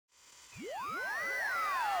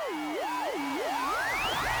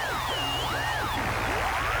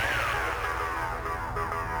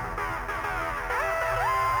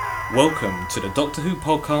Welcome to the Doctor Who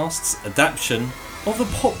podcast's adaptation of the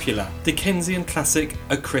popular Dickensian classic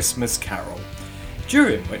A Christmas Carol,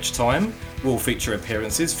 during which time we'll feature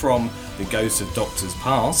appearances from the ghosts of Doctors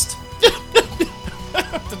past,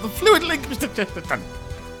 the fluid link, Mr. Chesterton,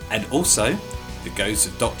 and also the ghosts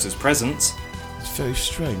of Doctors present. It's very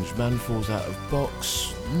strange. Man falls out of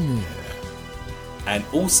box. And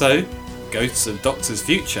also ghosts of Doctors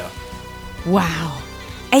future. Wow.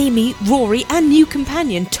 Amy, Rory and new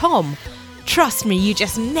companion Tom. Trust me, you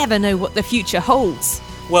just never know what the future holds.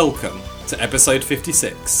 Welcome to episode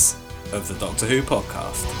 56 of the Doctor Who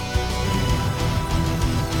podcast.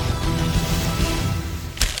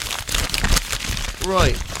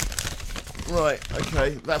 Right, okay.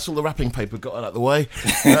 That's all the wrapping paper got out of the way.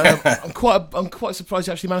 I'm quite surprised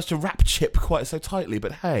you actually managed to wrap Chip quite so tightly,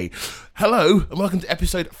 but hey. Hello, and welcome to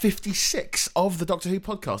episode 56 of the Doctor Who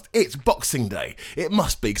podcast. It's Boxing Day. It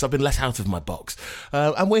must be, because I've been let out of my box.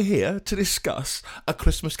 And we're here to discuss A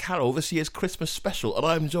Christmas Carol, this year's Christmas special, and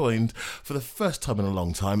I'm joined for the first time in a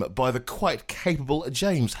long time by the quite capable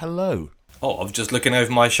James. Hello. Oh, I'm just looking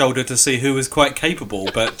over my shoulder to see who is quite capable,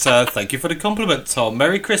 but thank you for the compliment, Tom.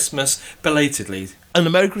 Merry Christmas, belatedly. And a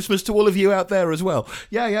Merry Christmas to all of you out there as well.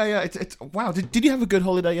 Yeah. Wow, did you have a good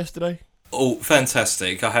holiday yesterday? Oh,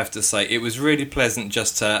 fantastic, I have to say. It was really pleasant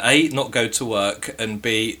just to, A, not go to work, and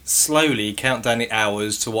B, slowly count down the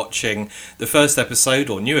hours to watching the first episode,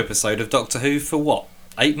 or new episode, of Doctor Who for what?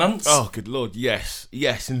 8 months? Oh, good Lord, yes,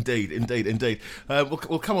 indeed.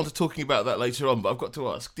 We'll come on to talking about that later on, but I've got to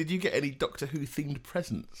ask, did you get any Doctor Who-themed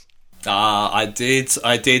presents? I did.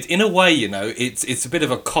 In a way, you know, it's a bit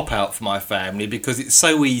of a cop-out for my family because it's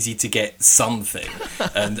so easy to get something.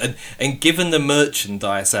 and given the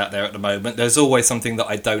merchandise out there at the moment, there's always something that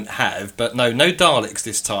I don't have. But no Daleks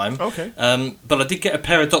this time. Okay. But I did get a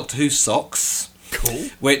pair of Doctor Who socks. Cool.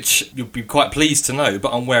 Which you'll be quite pleased to know,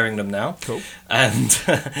 but I'm wearing them now. Cool.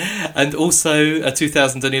 And also a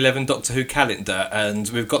 2011 Doctor Who calendar, and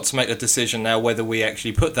we've got to make a decision now whether we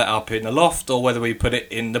actually put that up in the loft or whether we put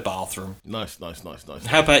it in the bathroom. Nice.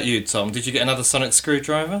 How about you, Tom? Did you get another sonic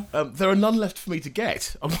screwdriver? There are none left for me to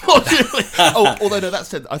get, unfortunately. Although no, that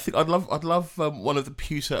said, I think I'd love one of the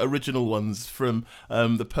pewter original ones from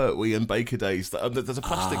the Pertwee and Baker days. There's a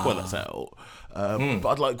plastic one that's out. But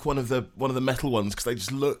I'd like one of the metal ones because they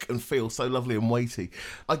just look and feel so lovely and weighty.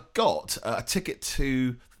 I got a ticket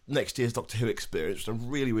to next year's Doctor Who experience, which I'm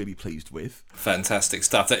really, really pleased with. Fantastic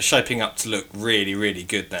stuff. That's shaping up to look really, really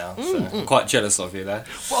good now. So I'm quite jealous of you there.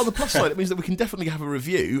 Well, on the plus side, it means that we can definitely have a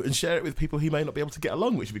review and share it with people who may not be able to get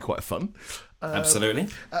along, which would be quite fun. Absolutely.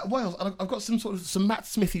 Well, and I've got some Matt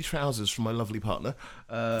Smithy trousers from my lovely partner.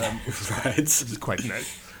 Right. Which is quite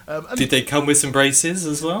nice. Did they come with some braces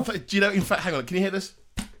as well? Do you know, in fact, hang on, can you hear this?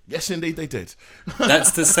 Yes, indeed, they did.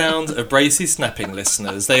 That's the sound of braces snapping,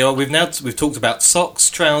 listeners. We've talked about socks,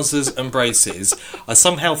 trousers, and braces. I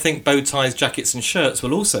somehow think bow ties, jackets, and shirts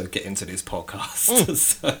will also get into this podcast.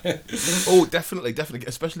 Oh, definitely,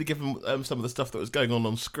 especially given some of the stuff that was going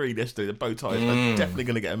on screen yesterday. The bow ties are definitely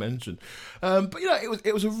going to get a mention. But you know,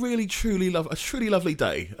 it was a really truly lovely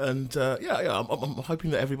day, and I'm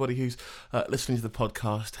hoping that everybody who's listening to the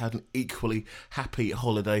podcast had an equally happy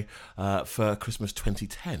holiday for Christmas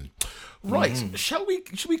 2010. Right, shall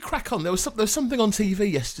we crack on? There was something on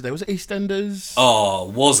TV yesterday. Was it EastEnders? Oh,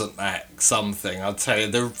 wasn't that something? I'll tell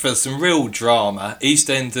you, for some real drama,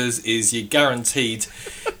 EastEnders is your guaranteed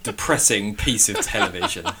depressing piece of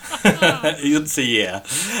television. You'd see, yeah.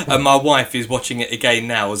 And my wife is watching it again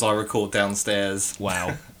now as I record downstairs.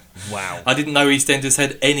 Wow. I didn't know EastEnders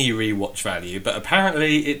had any rewatch value, but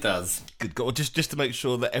apparently it does. Good God, just to make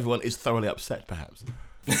sure that everyone is thoroughly upset, perhaps.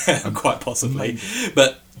 Quite possibly.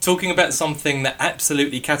 But talking about something that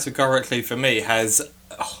absolutely categorically for me has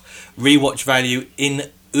rewatch value in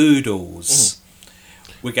oodles,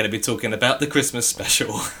 we're going to be talking about the Christmas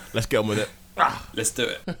special. Let's get on with it. Let's do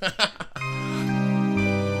it.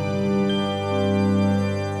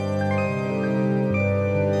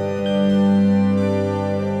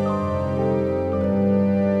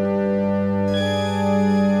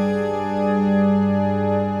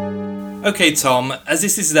 Okay, Tom, as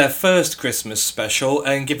this is their first Christmas special,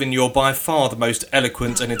 and given you're by far the most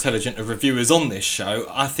eloquent and intelligent of reviewers on this show,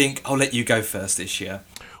 I think I'll let you go first this year.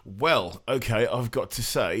 Well, okay, I've got to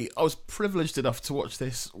say, I was privileged enough to watch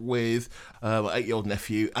this with my 8-year-old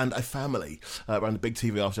nephew and a family around the big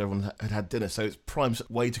TV after everyone had had dinner, so it's prime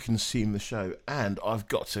way to consume the show. And I've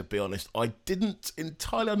got to be honest, I didn't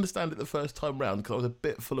entirely understand it the first time round because I was a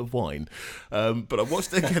bit full of wine. But I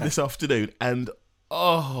watched it again this afternoon, and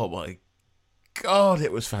oh my God,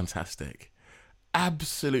 it was fantastic.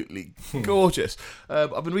 absolutely gorgeous.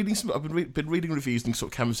 I've been reading been reading reviews and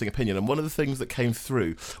sort of canvassing opinion, and one of the things that came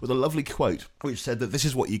through was a lovely quote which said that this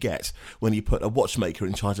is what you get when you put a watchmaker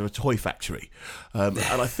in charge of a toy factory. And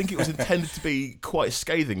I think it was intended to be quite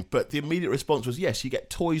scathing, but the immediate response was, yes, you get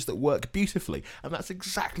toys that work beautifully, and that's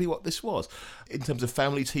exactly what this was. In terms of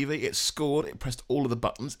family TV, it scored, it pressed all of the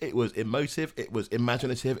buttons, it was emotive, it was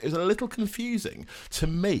imaginative, it was a little confusing to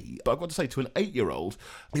me, but I've got to say, to an 8-year-old,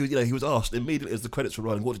 he was asked immediately as the credits were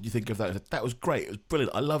rolling, what did you think of that? He said, that was great, it was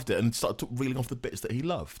brilliant, I loved it, and started reeling off the bits that he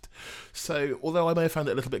loved. So, although I may have found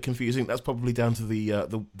it a little bit confusing, that's probably down to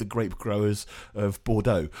the grape growers of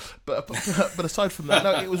Bordeaux. But aside from that,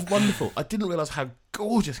 no, it was wonderful. I didn't realise how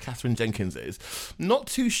gorgeous Catherine Jenkins is. Not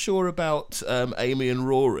too sure about Amy and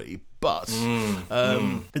Rory, but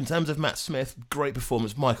in terms of Matt Smith, great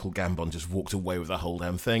performance. Michael Gambon just walked away with the whole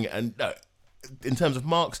damn thing. And no, in terms of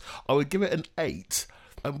marks, I would give it an 8.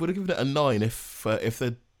 I would have given it a 9 if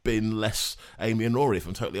there'd been less Amy and Rory, if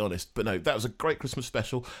I'm totally honest. But no, that was a great Christmas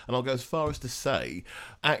special, and I'll go as far as to say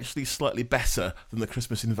actually slightly better than the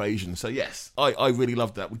Christmas Invasion. So yes, I really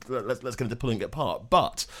loved that. Let's get into pulling it apart.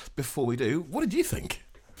 But before we do, what did you think?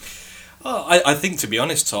 Oh, I think, to be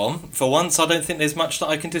honest, Tom, for once, I don't think there's much that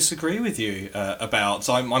I can disagree with you about.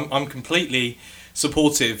 I'm completely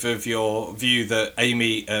supportive of your view that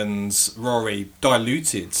Amy and Rory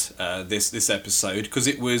diluted this episode, because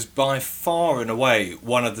it was by far and away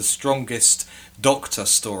one of the strongest Doctor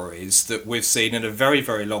stories that we've seen in a very,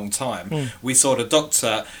 very long time. We saw the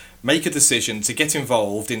Doctor make a decision to get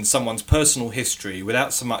involved in someone's personal history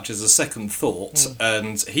without so much as a second thought,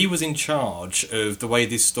 and he was in charge of the way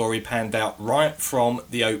this story panned out right from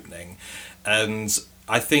the opening. And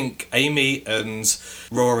I think Amy and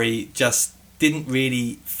Rory just didn't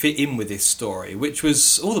really fit in with this story, which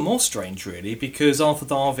was all the more strange, really, because Arthur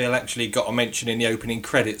Darvill actually got a mention in the opening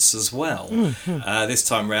credits as well this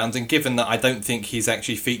time round, and given that I don't think he's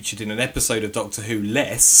actually featured in an episode of Doctor Who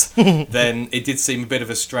less, then it did seem a bit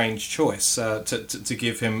of a strange choice to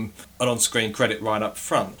give him an on-screen credit right up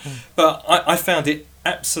front. But I found it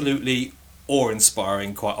absolutely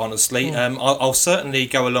awe-inspiring, quite honestly. I'll certainly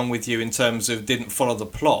go along with you in terms of didn't follow the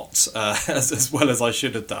plot as well as I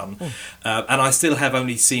should have done, and I still have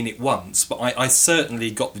only seen it once, but I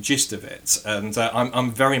certainly got the gist of it, and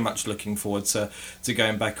I'm very much looking forward to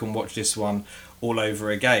going back and watch this one all over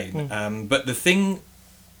again. But the thing,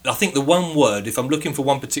 I think the one word, if I'm looking for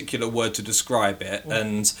one particular word to describe it,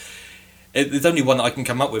 and there's only one that I can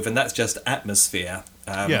come up with, and that's just atmosphere.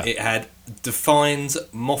 It had defined,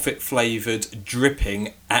 Moffat-flavoured,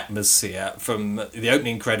 dripping atmosphere from the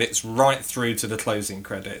opening credits right through to the closing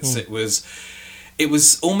credits. It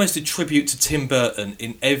was almost a tribute to Tim Burton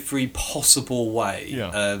in every possible way.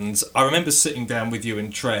 And I remember sitting down with you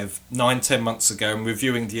and Trev 9-10 months ago and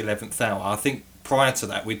reviewing The 11th Hour. I think prior to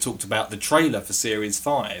that we talked about the trailer for Series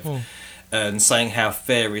 5. And saying how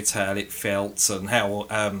fairy tale it felt and how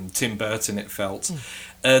Tim Burton it felt,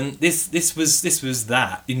 and this was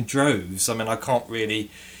that in droves. I mean, I can't really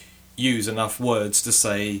use enough words to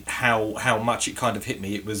say how much it kind of hit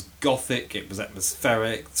me. It was gothic, it was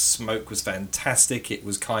atmospheric, the smoke was fantastic, it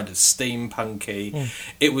was kind of steampunky.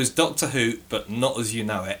 It was Doctor Who, but not as you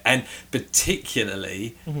know it, and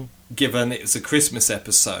particularly. Given it's a Christmas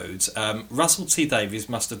episode, Russell T Davies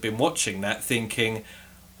must have been watching that thinking,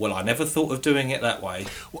 well, I never thought of doing it that way,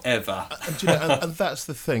 ever. And that's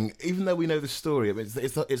the thing. Even though we know the story, I mean,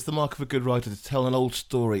 it's the mark of a good writer to tell an old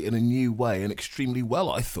story in a new way, and extremely well,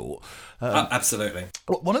 I thought. Absolutely.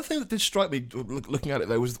 One of the things that did strike me, looking at it,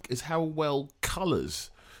 though, is how well colours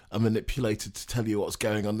are manipulated to tell you what's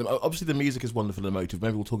going on. Obviously, the music is wonderful and emotive.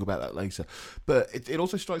 Maybe we'll talk about that later. But it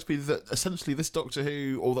also strikes me that essentially this Doctor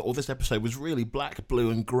Who or this episode was really black, blue,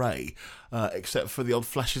 and grey, except for the odd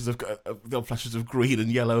flashes of green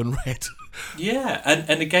and yellow and red. Yeah,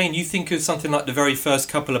 and again, you think of something like the very first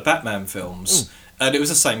couple of Batman films. And it was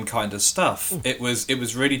the same kind of stuff. It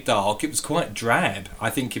was really dark. It was quite drab, I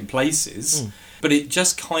think, in places. But it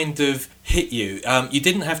just kind of hit you. You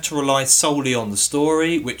didn't have to rely solely on the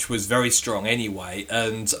story, which was very strong anyway.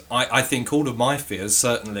 And I think all of my fears,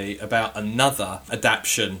 certainly, about another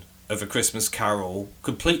adaptation of A Christmas Carol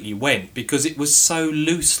completely went, because it was so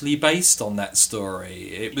loosely based on that story.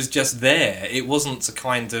 It was just there. It wasn't a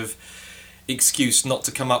kind of excuse not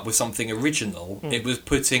to come up with something original. It was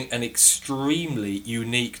putting an extremely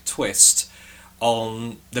unique twist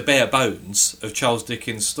on the bare bones of Charles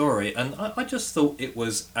Dickens' story, and I just thought it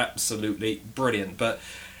was absolutely brilliant. But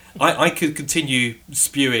I could continue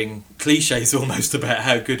spewing cliches almost about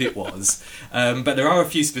how good it was, but there are a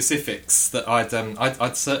few specifics that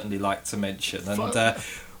I'd certainly like to mention. And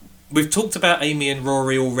we've talked about Amy and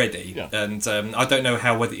Rory already, and I don't know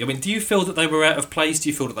do you feel that they were out of place? Do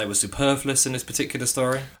you feel that they were superfluous in this particular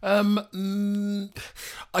story?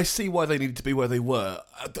 I see why they needed to be where they were.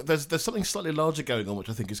 There's something slightly larger going on, which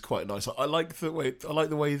I think is quite nice. I like the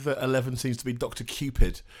way that Eleven seems to be Dr.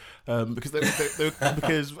 Cupid, because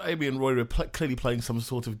because Amy and Rory were clearly playing some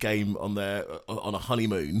sort of game on a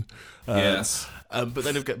honeymoon. Yes. But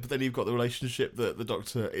then you've got the relationship that the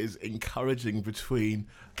Doctor is encouraging between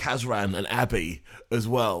Kazran and Abby as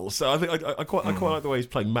well. So I think I quite like the way he's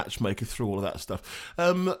playing matchmaker through all of that stuff.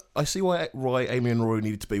 I see why Amy and Rory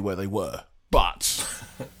needed to be where they were. But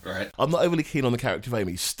right. I'm not overly keen on the character of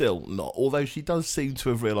Amy, still not. Although she does seem to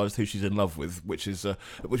have realised who she's in love with, which was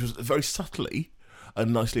very subtly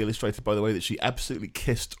and nicely illustrated by the way that she absolutely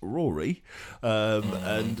kissed Rory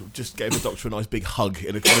and just gave the Doctor a nice big hug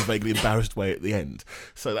in a kind of vaguely embarrassed way at the end.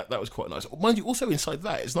 So that was quite nice. Mind you, also inside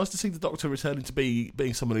that, it's nice to see the Doctor returning to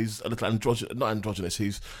being someone who's a little not androgynous,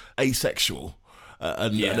 who's asexual.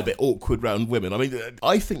 And a bit awkward round women. I mean,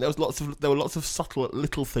 I think there were lots of subtle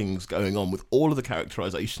little things going on with all of the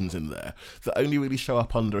characterisations in there that only really show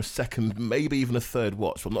up under a second, maybe even a third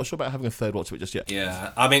watch. I'm not sure about having a third watch of it just yet.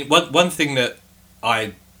 Yeah, I mean, one thing that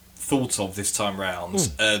I thought of this time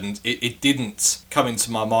round, and it didn't come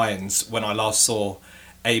into my mind when I last saw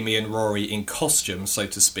Amy and Rory in costume, so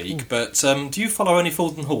to speak, but do you follow Only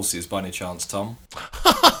Fools and Horses by any chance, Tom?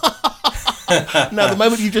 No, the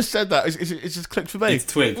moment you just said that, it's just clicked for me. It's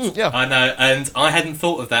twigged. Yeah. I know, and I hadn't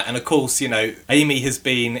thought of that. And of course, Amy has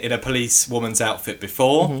been in a policewoman's outfit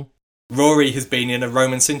before. Mm-hmm. Rory has been in a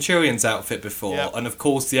Roman centurion's outfit before. Yep. And of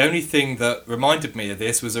course, the only thing that reminded me of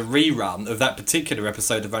this was a rerun of that particular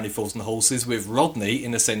episode of Only Fools and Horses with Rodney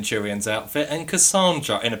in a centurion's outfit and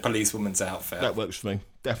Cassandra in a policewoman's outfit. That works for me.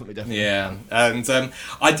 Definitely. Yeah, and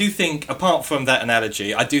I do think, apart from that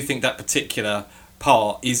analogy, I do think that particular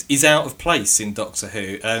part is out of place in Doctor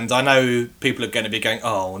Who, and I know people are going to be going,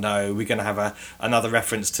 oh no, we're going to have another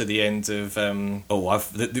reference to the end of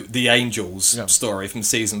the Angels story from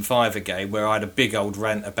season 5 again, where I had a big old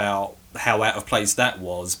rant about how out of place that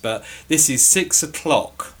was. But this is 6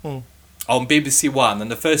 o'clock on BBC One,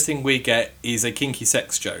 and the first thing we get is a kinky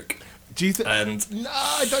sex joke. Do you think? And no,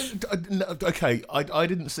 I don't. Okay, I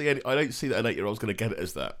didn't see any. I don't see that an 8-year-old's going to get it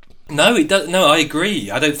as that. No, it does. No, I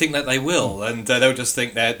agree. I don't think that they will, and they'll just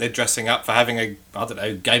think they're dressing up for having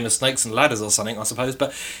a game of snakes and ladders or something, I suppose.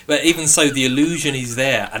 But even so, the illusion is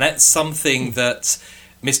there, and that's something that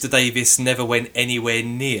Mr. Davis never went anywhere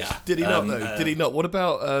near. Did he not? Though? Did he not? What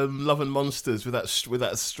about Love and Monsters with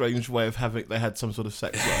that strange way of having they had some sort of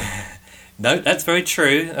sex life? No, that's very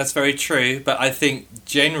true. That's very true. But I think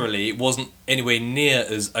generally it wasn't anywhere near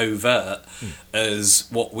as overt as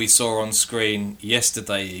what we saw on screen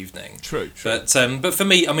yesterday evening. True. But for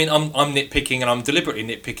me, I mean, I'm nitpicking, and I'm deliberately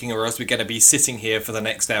nitpicking, or else we're going to be sitting here for the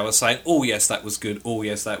next hour saying, "Oh yes, that was good. Oh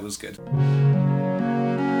yes, that was good."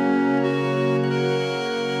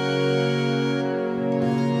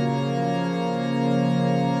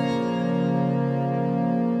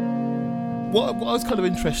 What I was kind of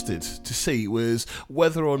interested to see was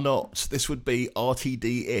whether or not this would be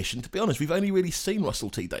RTD-ish. And to be honest, we've only really seen Russell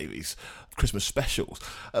T Davies' Christmas specials.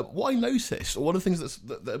 What I noticed, or one of the things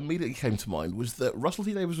that immediately came to mind, was that Russell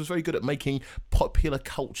T Davies was very good at making popular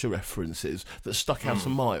culture references that stuck out a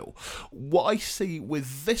mile. What I see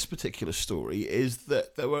with this particular story is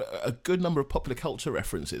that there were a good number of popular culture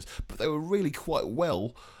references, but they were really quite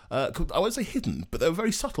well... I won't say hidden, but they were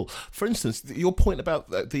very subtle. For instance, your point about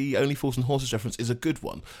the Only Fools and Horses reference is a good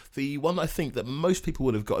one. The one I think that most people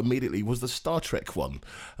would have got immediately was the Star Trek one.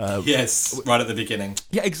 Yes, right at the beginning.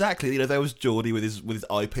 Yeah, exactly. There was Geordie with his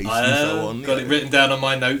eyepiece and so on. Got it written down on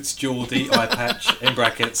my notes, Geordie, eye patch, in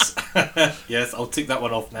brackets. Yes, I'll tick that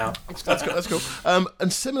one off now. That's cool.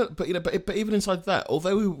 And similar, but even inside that,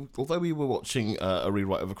 although we were watching a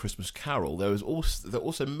rewrite of A Christmas Carol, there were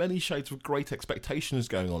also many shades of Great Expectations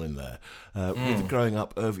going on in there, with the growing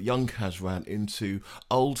up of young Kazran into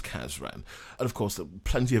old Kazran, and of course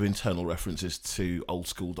plenty of internal references to old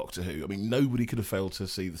school Doctor Who. I mean, nobody could have failed to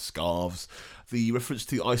see the scarves. The reference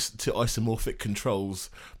to isomorphic controls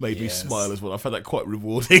made me smile as well. I found that quite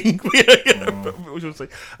rewarding.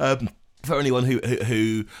 For anyone who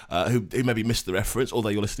maybe missed the reference, although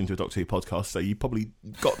you're listening to a Doctor Who podcast, so you probably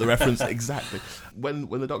got the reference exactly. When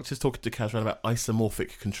the Doctor's talking to Kazran about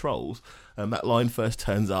isomorphic controls, that line first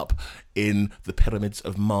turns up in the Pyramids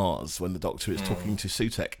of Mars when the Doctor is talking to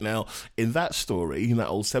Sutekh. Now, in that story, in that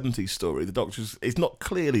old 70s story, the Doctor is not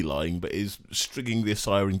clearly lying, but is stringing the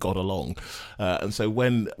Osiris god along. And so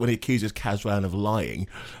when he accuses Kazran of lying,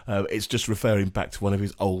 it's just referring back to one of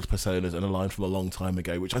his old personas and a line from a long time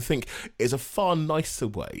ago, which I think is a far nicer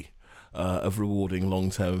way of rewarding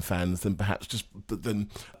long-term fans than perhaps just than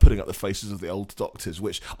putting up the faces of the old Doctors,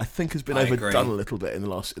 which I think has been overdone a little bit in the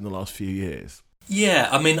last few years. Yeah,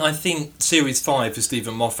 I mean, I think Series 5 for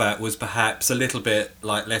Stephen Moffat was perhaps a little bit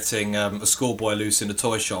like letting a schoolboy loose in a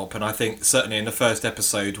toy shop, and I think certainly in the first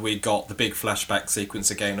episode we got the big flashback sequence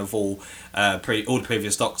again of all the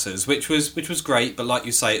previous Doctors, which was great, but like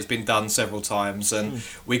you say, it's been done several times, and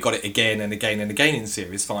we got it again and again and again in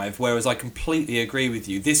Series 5, whereas I completely agree with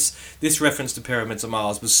you. This reference to Pyramids of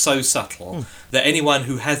Mars was so subtle that anyone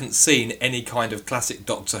who hasn't seen any kind of classic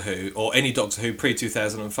Doctor Who, or any Doctor Who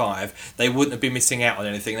pre-2005, they wouldn't have been missing out on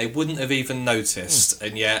anything. They wouldn't have even noticed,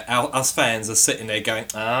 and yet us fans are sitting there going,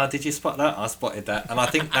 did you spot that? I spotted that. And I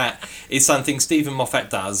think that is something Stephen Moffat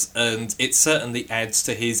does, and it certainly adds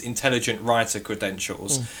to his intelligent writer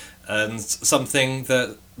credentials, and something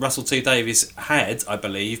that Russell T Davies had, I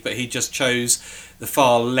believe, but he just chose the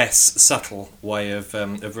far less subtle way of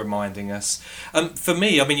reminding us. For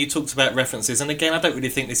me, I mean, you talked about references, and again, I don't really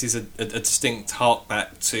think this is a distinct hark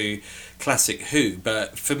back to classic Who,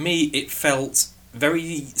 but for me it felt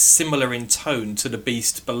very similar in tone to The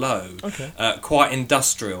Beast Below, quite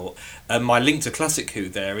industrial. My link to classic Who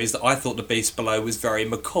there is that I thought The Beast Below was very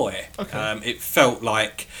McCoy. It felt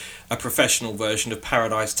like a professional version of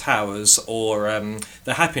Paradise Towers or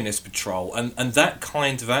The Happiness Patrol, and that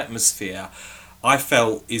kind of atmosphere I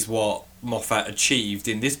felt is what Moffat achieved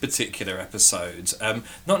in this particular episode.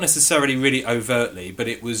 Not necessarily really overtly, but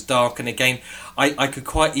it was dark, and again I could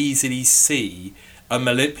quite easily see a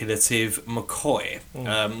manipulative McCoy.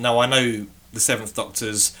 Now I know the Seventh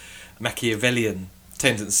Doctor's Machiavellian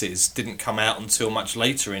tendencies didn't come out until much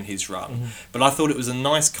later in his run, but I thought it was a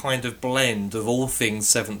nice kind of blend of all things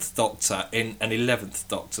Seventh Doctor in an 11th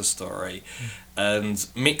Doctor story, and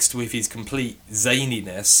mixed with his complete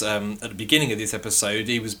zaniness. At the beginning of this episode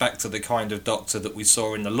he was back to the kind of Doctor that we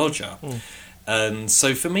saw in The Lodger, and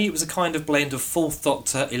so for me it was a kind of blend of 4th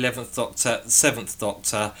Doctor, 11th Doctor, 7th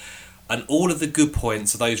Doctor, and all of the good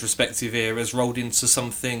points of those respective eras rolled into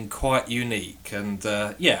something quite unique. And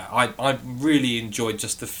I really enjoyed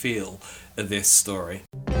just the feel of this story.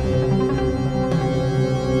 I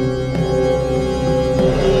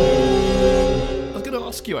was going to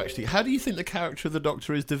ask you, actually, how do you think the character of the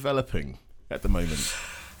Doctor is developing at the moment?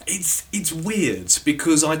 It's weird,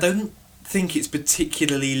 because I don't think it's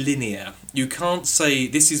particularly linear. You can't say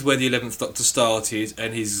this is where the 11th Doctor started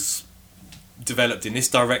and he's developed in this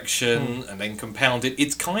direction and then compounded.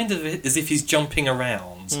 It's kind of as if he's jumping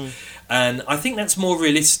around, and I think that's more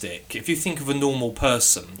realistic. If you think of a normal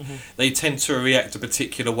person, they tend to react a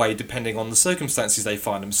particular way depending on the circumstances they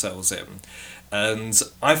find themselves in, and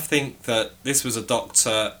I think that this was a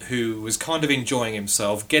Doctor who was kind of enjoying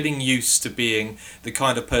himself, getting used to being the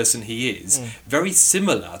kind of person he is, very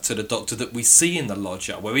similar to the Doctor that we see in The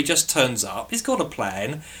Lodger, where he just turns up, he's got a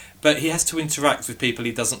plan, but he has to interact with people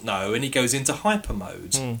he doesn't know, and he goes into hyper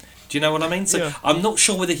mode. Do you know what I mean? So I'm not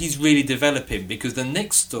sure whether he's really developing, because the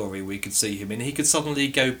next story we could see him in, he could suddenly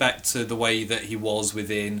go back to the way that he was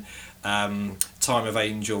within Time of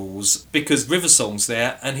Angels, because River Song's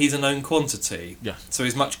there and he's a known quantity. So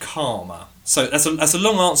he's much calmer. So that's a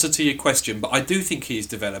long answer to your question, but I do think he's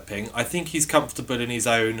developing. I think he's comfortable in his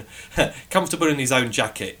own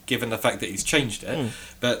jacket, given the fact that he's changed it.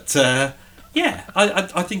 But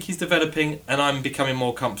I think he's developing, and I'm becoming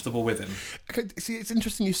more comfortable with him. Okay, see, it's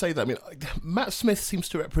interesting you say that. I mean, Matt Smith seems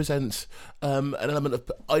to represent an element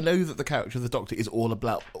of. I know that the character of the Doctor is all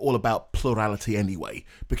about plurality anyway,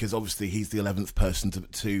 because obviously he's the 11th person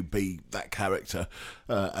to be that character,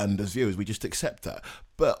 and as viewers we just accept that.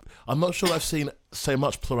 But I'm not sure I've seen so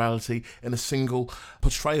much plurality in a single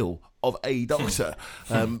portrayal of a Doctor.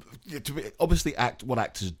 Obviously, what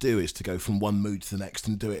actors do is to go from one mood to the next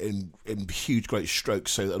and do it in huge, great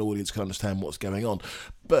strokes so that an audience can understand what's going on.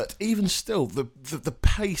 But even still, the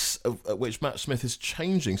pace at which Matt Smith is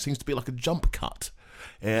changing seems to be like a jump cut.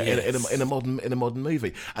 In a modern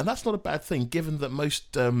movie, and that's not a bad thing, given that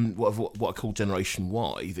most what I call Generation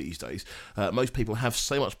Y these days, most people have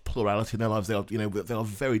so much plurality in their lives. They are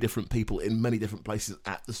very different people in many different places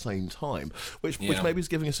at the same time, which maybe is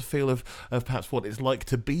giving us a feel of perhaps what it's like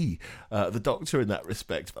to be the Doctor in that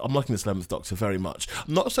respect. I'm liking this 11th Doctor very much.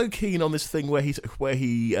 I'm not so keen on this thing where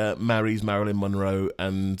he marries Marilyn Monroe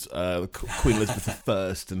and Queen Elizabeth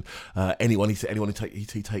I and anyone he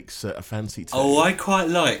takes a fancy to. Oh, I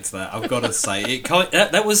quite liked that, I've got to say.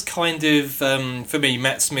 That was kind of, for me,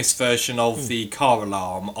 Matt Smith's version of the car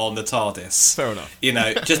alarm on the TARDIS. Fair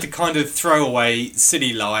enough. Just a kind of throwaway,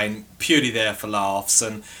 silly line, purely there for laughs.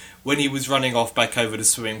 And when he was running off back over the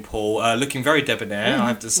swimming pool, looking very debonair, I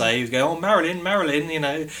have to say. He was going, "Oh, Marilyn," you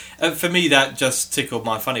know. For me, that just tickled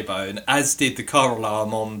my funny bone, as did the car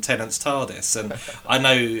alarm on Tennant's TARDIS. And I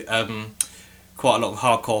know quite a lot of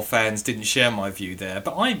hardcore fans didn't share my view there,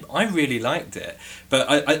 but I really liked it. But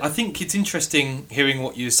I think it's interesting hearing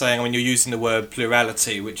what you're saying when you're using the word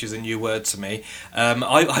plurality, which is a new word to me.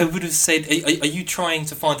 I would have said, are you trying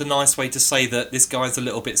to find a nice way to say that this guy's a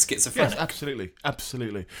little bit schizophrenic? Yes,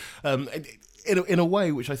 absolutely. In a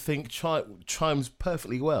way which I think chimes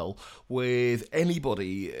perfectly well with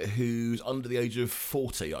anybody who's under the age of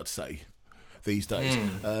 40, I'd say, these days,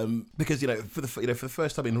 because for the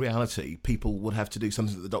first time in reality, people would have to do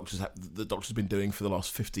something that the doctors have been doing for the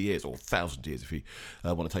last 50 years or 1,000 years, if you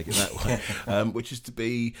want to take it that way, which is to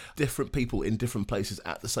be different people in different places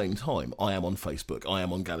at the same time. I am on Facebook, I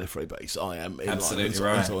am on Gallifrey Base, I am in absolutely line,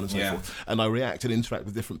 right, and so on and so forth, and I react and interact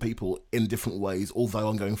with different people in different ways, although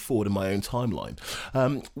I'm going forward in my own timeline,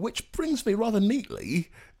 which brings me rather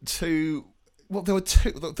neatly to. Well, there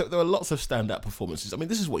were lots of standout performances. I mean,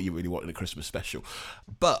 this is what you really want in a Christmas special.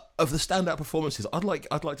 But of the standout performances, I'd like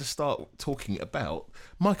to start talking about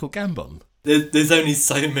Michael Gambon. There's only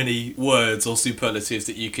so many words or superlatives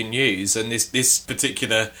that you can use, and this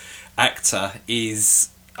particular actor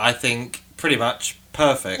is, I think, pretty much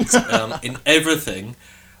perfect in everything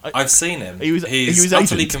I've seen him. He's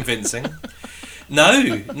utterly convincing. No.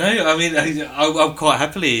 I mean, I'm quite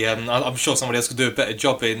happily. I'm sure somebody else could do a better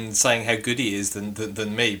job in saying how good he is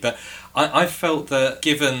than me. But I felt that,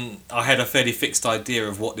 given I had a fairly fixed idea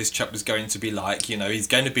of what this chap was going to be like, he's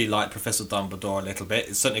going to be like Professor Dumbledore a little bit.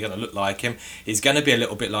 It's certainly going to look like him. He's going to be a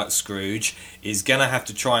little bit like Scrooge. He's going to have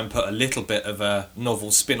to try and put a little bit of a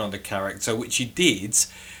novel spin on the character, which he did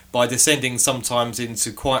by descending sometimes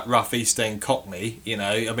into quite rough East End Cockney.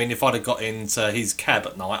 I mean, if I'd have got into his cab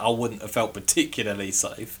at night, I wouldn't have felt particularly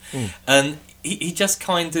safe. And he just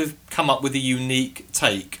kind of come up with a unique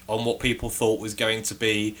take on what people thought was going to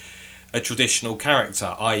be a traditional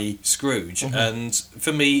character, i.e. Scrooge. And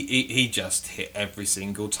for me, he just hit every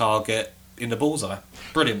single target in the bullseye.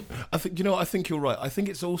 Brilliant. I think you're right. I think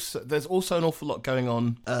there's also an awful lot going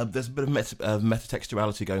on. There's a bit of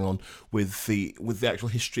metatextuality going on with the actual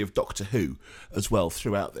history of Doctor Who as well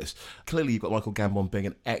throughout this. Clearly, you've got Michael Gambon being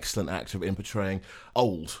an excellent actor in portraying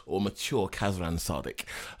old or mature Kazran Sardik,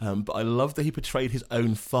 but I love that he portrayed his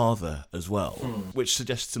own father as well, which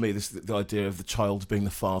suggests to me the idea of the child being the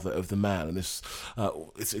father of the man, and this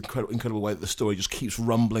it's incredible way that the story just keeps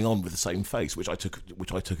rumbling on with the same face, which I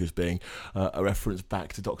took as being a reference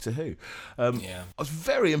back to Doctor Who. I was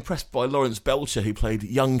very impressed by Lawrence Belcher, who played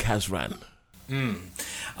young Kazran.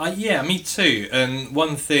 Yeah, me too. And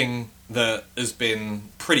one thing that has been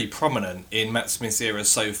pretty prominent in Matt Smith's era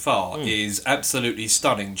so far is absolutely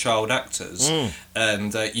stunning child actors.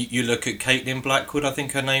 And you look at Caitlin Blackwood, I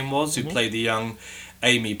think her name was, who played the young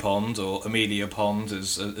Amy Pond, or Amelia Pond,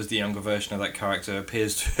 as the younger version of that character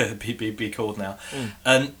appears to be called now.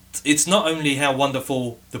 And it's not only how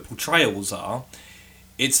wonderful the portrayals are,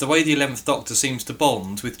 it's the way the 11th Doctor seems to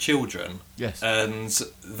bond with children. Yes. And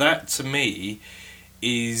that, to me,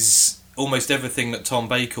 is almost everything that Tom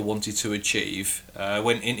Baker wanted to achieve.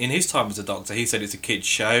 When in his time as a Doctor, he said it's a kid's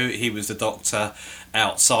show. He was the Doctor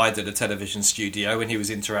outside of the television studio, and he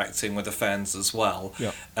was interacting with the fans as well.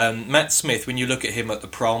 Yeah. Matt Smith, when you look at him at the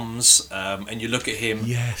proms, and you look at him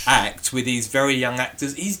act with these very young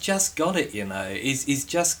actors, he's just got it, He's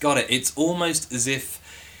just got it. It's almost as if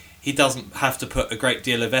he doesn't have to put a great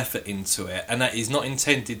deal of effort into it, and that is not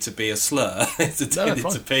intended to be a slur. It's intended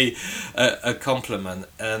to be a compliment.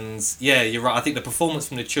 And yeah, you're right. I think the performance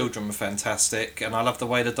from the children were fantastic, and I love the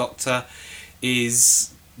way the Doctor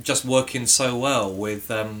is just working so well with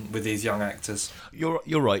these young actors.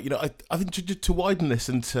 You're right. I think to widen this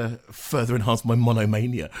and to further enhance my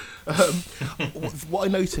monomania, what I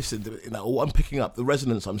noticed in that, what I'm picking up, the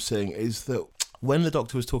resonance I'm seeing is that when the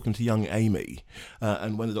Doctor was talking to young Amy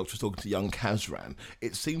and when the Doctor was talking to young Kazran,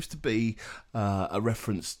 it seems to be a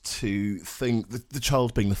reference to the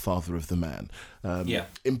child being the father of the man.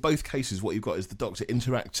 In both cases, what you've got is the Doctor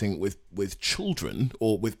interacting with children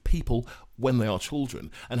or with people when they are children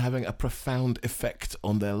and having a profound effect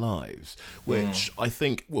on their lives, which I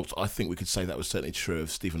think we could say that was certainly true of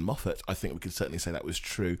Stephen Moffat. I think we could certainly say that was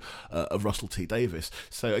true of Russell T Davies.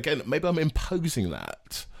 So again, maybe I'm imposing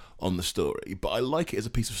that on the story, but I like it as a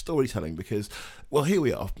piece of storytelling because, well, here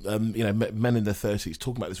we are, men in their 30s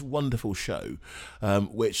talking about this wonderful show,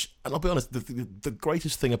 which, and I'll be honest, the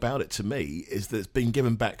greatest thing about it to me is that it's been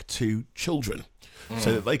given back to children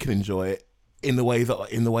so that they can enjoy it in the way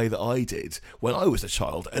that I did when I was a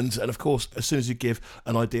child. And of course, as soon as you give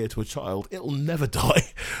an idea to a child, it'll never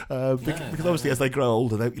die because obviously as they grow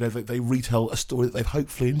older, they retell a story that they've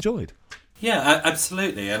hopefully enjoyed. Yeah,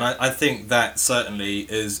 absolutely, and I think that certainly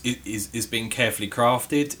is being carefully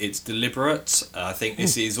crafted. It's deliberate. I think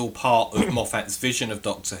this is all part of Moffat's vision of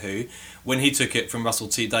Doctor Who. When he took it from Russell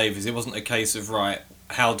T Davies, it wasn't a case of, right,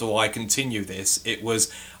 how do I continue this? It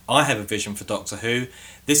was, I have a vision for Doctor Who.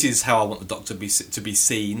 This is how I want the Doctor to be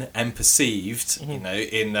seen and perceived. You know,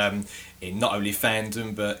 in not only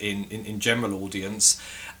fandom but in general audience,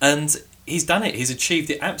 and he's done it. He's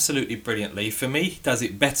achieved it absolutely brilliantly. For me, he does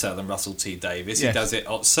it better than Russell T Davies. Yes. He does it,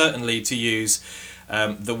 certainly, to use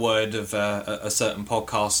the word of a certain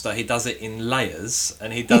podcaster, he does it in layers,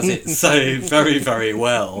 and he does it so very, very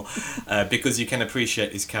well, because you can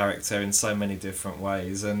appreciate his character in so many different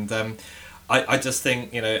ways. And I just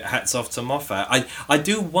think, hats off to Moffat. I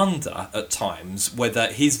do wonder at times whether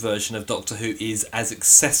his version of Doctor Who is as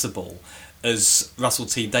accessible as Russell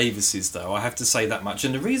T Davies's, though. I have to say that much.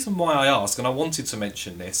 And the reason why I ask, and I wanted to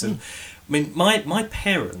mention this, and I mean, my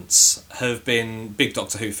parents have been big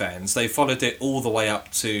Doctor Who fans. They followed it all the way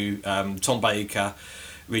up to Tom Baker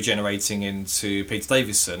regenerating into Peter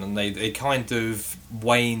Davison, and they kind of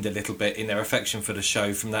waned a little bit in their affection for the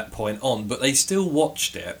show from that point on, but they still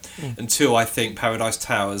watched it until, I think, Paradise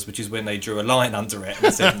Towers, which is when they drew a line under it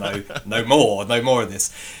and said no more of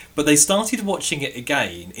this. But they started watching it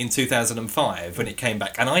again in 2005 when it came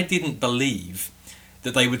back, and I didn't believe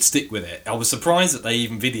that they would stick with it. I was surprised that they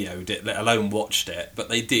even videoed it, let alone watched it, but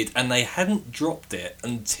they did, and they hadn't dropped it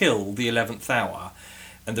until the 11th hour.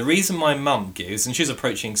 And the reason my mum gives, and she's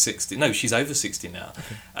approaching 60, no, she's over 60 now,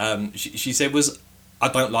 she said was, I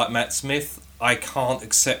don't like Matt Smith, I can't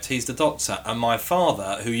accept he's the Doctor. And my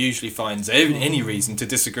father, who usually finds any reason to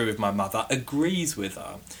disagree with my mother, agrees with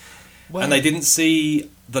her. Well, and they didn't see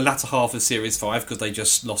the latter half of Series 5 because they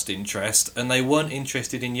just lost interest, and they weren't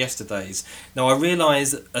interested in Yesterday's. Now, I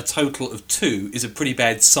realise a total of 2 is a pretty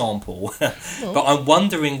bad sample, but I'm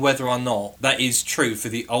wondering whether or not that is true for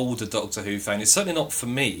the older Doctor Who fan. It's certainly not for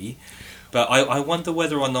me, but I wonder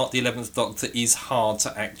whether or not the 11th Doctor is hard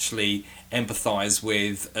to actually empathise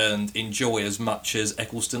with and enjoy as much as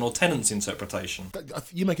Eccleston or Tennant's interpretation.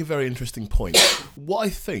 You make a very interesting point. What I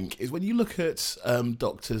think is when you look at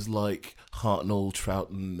doctors like Hartnell,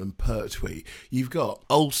 Troughton and Pertwee, you've got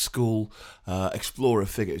old school explorer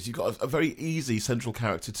figures. You've got a very easy central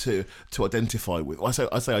character to identify with. I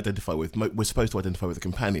say identify with. We're supposed to identify with the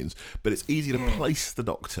companions, but it's easy to place the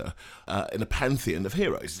Doctor in a pantheon of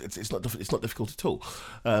heroes. It's not difficult at all.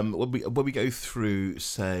 When we go through,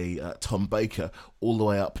 say, Tom Baker, all the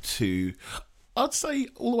way up to, I'd say,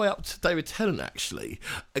 all the way up to David Tennant. Actually,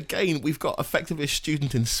 again, we've got effectively a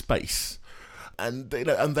student in space. And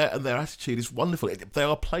their attitude is wonderful. They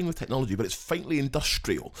are playing with technology, but it's faintly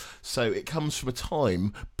industrial. So it comes from a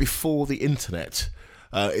time before the internet.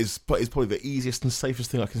 Is probably the easiest and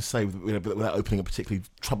safest thing I can say without opening a particularly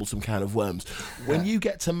troublesome can of worms. When you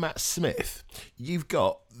get to Matt Smith, you've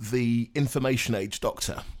got the information age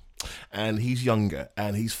Doctor. And he's younger,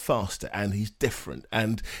 and he's faster, and he's different,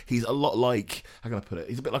 and he's a lot like, how can I put it?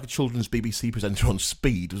 He's a bit like a children's BBC presenter on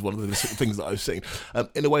Speed, was one of the sort of things that I've seen.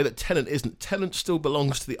 In a way that Tennant isn't. Tennant still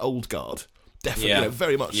belongs to the old guard, definitely,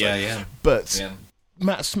 very much so. Yeah. But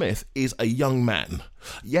Matt Smith is a young man.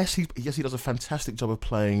 Yes, he does a fantastic job of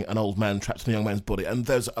playing an old man trapped in a young man's body, and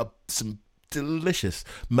there's some delicious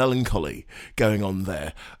melancholy going on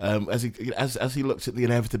there as he looked at the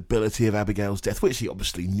inevitability of Abigail's death, which he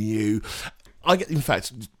obviously knew. I get, in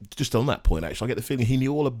fact, just on that point, actually, I get the feeling he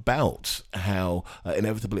knew all about how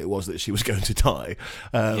inevitable it was that she was going to die,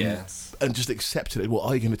 and just accepted it. Well,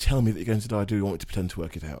 are you going to tell me that you're going to die? Do you want me to pretend to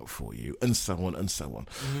work it out for you? And so on and so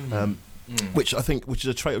on. Which is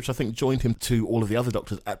a trait which I think joined him to all of the other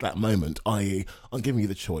Doctors at that moment, i.e. I'm giving you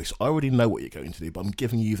the choice. I already know what you're going to do, but I'm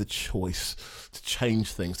giving you the choice to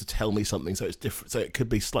change things, to tell me something so it's different, so it could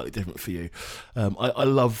be slightly different for you. I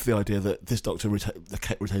love the idea that this Doctor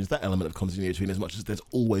retains that element of continuity in as much as there's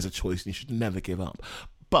always a choice and you should never give up.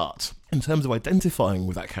 But in terms of identifying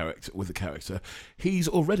with the character, he's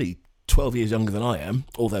already 12 years younger than I am,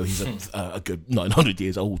 although he's a good 900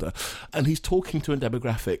 years older, and he's talking to a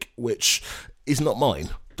demographic which is not mine.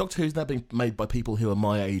 Doctor Who's now being made by people who are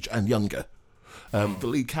my age and younger. The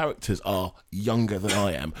lead characters are younger than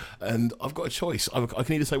I am, and I've got a choice. I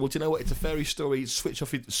can either say, well, do you know what, it's a fairy story, switch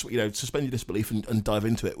off, suspend your disbelief and dive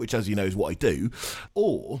into it, which, as you know, is what I do,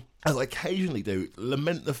 or as I occasionally do,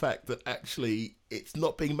 lament the fact that actually it's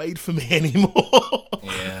not being made for me anymore.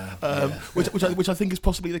 Which I think is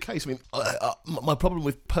possibly the case. I mean, my problem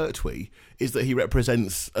with Pertwee is that he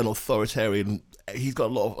represents an authoritarian. He's got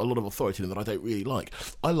a lot of authority in him that I don't really like.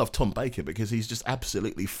 I love Tom Baker because he's just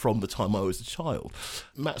absolutely from the time I was a child.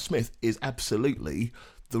 Matt Smith is absolutely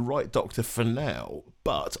the right Doctor for now,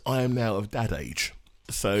 but I am now of dad age.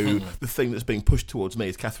 So the thing that's being pushed towards me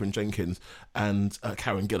is Catherine Jenkins and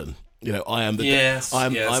Karen Gillan. You know, I am the... I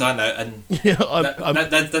know. And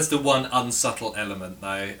that's the one unsubtle element,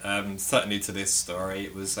 though. Certainly to this story,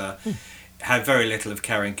 it was... had very little of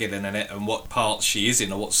Karen Gillan in it, and what part she is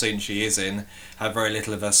in or what scene she is in had very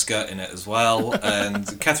little of her skirt in it as well.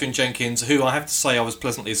 And Catherine Jenkins, who I have to say I was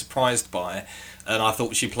pleasantly surprised by, and I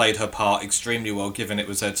thought she played her part extremely well, given it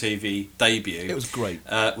was her TV debut. It was great.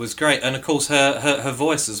 Was great, and of course her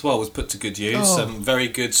voice as well was put to good use. Very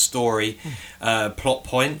good story plot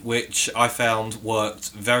point, which I found worked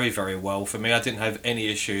very, very well for me. I didn't have any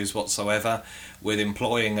issues whatsoever with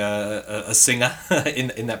employing a singer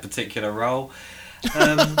in that particular role.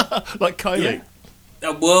 Like Kylie. Yeah.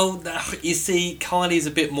 Well, you see, Kylie's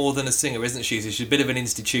a bit more than a singer, isn't she? She's a bit of an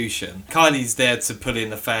institution. Kylie's there to pull in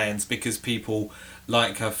the fans because people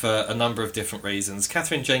like her for a number of different reasons.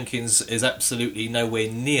 Catherine Jenkins is absolutely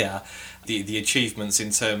nowhere near the achievements in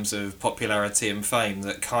terms of popularity and fame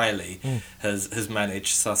that Kylie has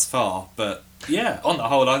managed thus far. But yeah, on the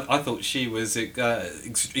whole, I thought she was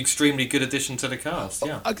extremely good addition to the cast.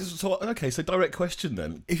 Yeah. So direct question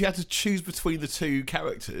then. If you had to choose between the two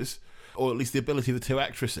characters, or at least the ability of the two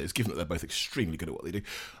actresses, given that they're both extremely good at what they do,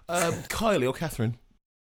 Kylie or Catherine?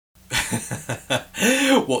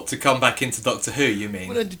 What, to come back into Doctor Who, you mean?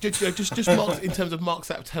 Well, just marks, in terms of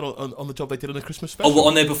marks out of 10 on the job they did on the Christmas special. Oh, what,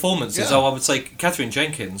 on their performances? Yeah. I would say Catherine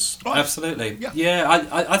Jenkins. Right. Absolutely. Yeah,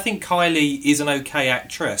 I think Kylie is an okay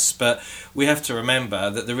actress, but we have to remember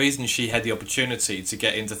that the reason she had the opportunity to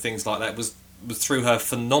get into things like that was through her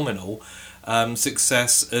phenomenal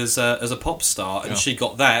success as a pop star, and she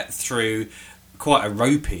got that through quite a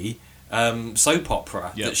ropey soap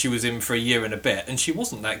opera that she was in for a year and a bit, and she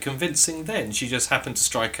wasn't that convincing then. She just happened to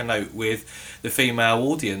strike a note with the female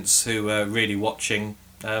audience who were really watching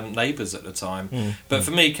Neighbours at the time. But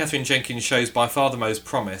for me, Catherine Jenkins shows by far the most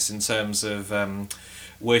promise in terms of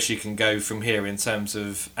where she can go from here in terms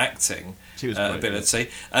of acting ability.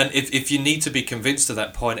 And if you need to be convinced to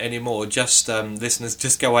that point anymore, just listeners,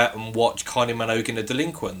 just go out and watch Kylie Minogue in The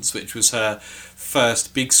Delinquents, which was her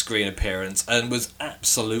first big screen appearance and was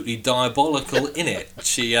absolutely diabolical in it.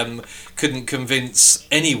 She couldn't convince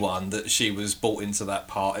anyone that she was brought into that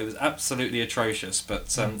part. It was absolutely atrocious.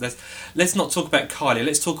 But let's not talk about Kylie.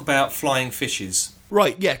 Let's talk about Flying Fishes.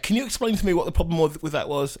 Right, yeah. Can you explain to me what the problem with that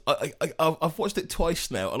was? I've watched it twice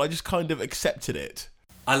now, and I just kind of accepted it.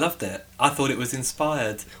 I loved it. I thought it was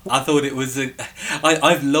inspired. I thought it was...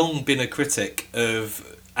 I've long been a critic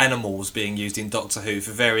of animals being used in Doctor Who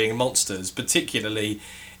for varying monsters, particularly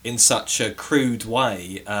in such a crude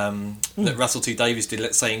way that Russell T Davies did,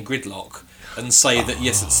 let's say, in Gridlock, and say that,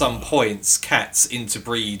 yes, at some points, cats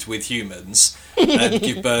interbreed with humans and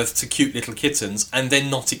give birth to cute little kittens, and then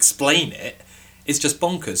not explain it. It's just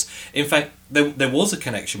bonkers. In fact, there was a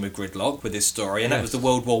connection with Gridlock with this story, and that was the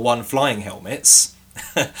World War I flying helmets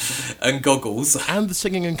and goggles. And the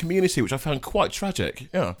singing in Community, which I found quite tragic.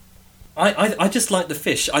 Yeah. I just liked the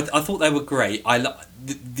fish. I thought they were great.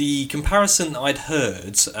 The comparison I'd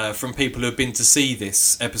heard from people who had been to see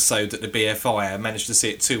this episode at the BFI, I managed to see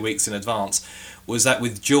it 2 weeks in advance, was that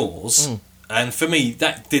with Jaws. And for me,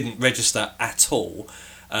 that didn't register at all.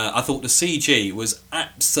 I thought the CG was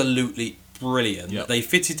absolutely brilliant. Yep. They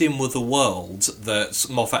fitted in with the world that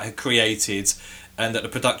Moffat had created and that the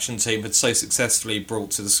production team had so successfully brought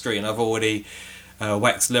to the screen. I've already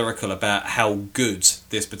waxed lyrical about how good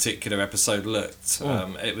this particular episode looked.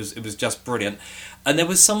 It was just brilliant, and there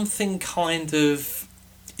was something kind of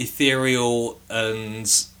ethereal and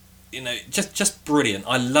just brilliant.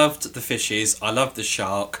 I loved the fishes. I loved the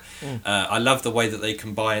shark. I loved the way that they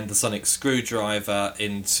combined the sonic screwdriver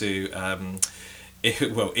into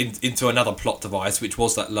another plot device, which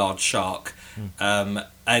was that large shark.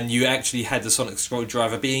 And you actually had the sonic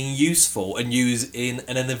screwdriver being useful and used in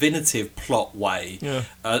an innovative plot way,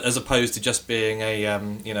 as opposed to just being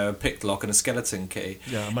a pick lock and a skeleton key.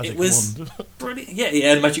 Yeah, a magic it was wand. brilliant.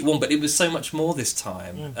 Yeah, a magic wand, but it was so much more this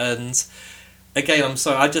time. And again, I'm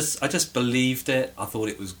sorry, I just believed it. I thought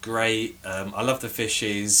it was great. I love the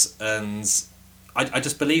fishes, and I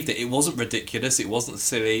just believed it. It wasn't ridiculous. It wasn't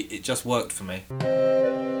silly. It just worked for me.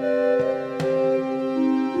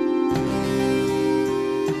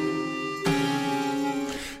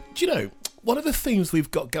 Do you know, one of the themes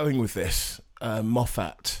we've got going with this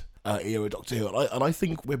Moffat era Doctor Who, and I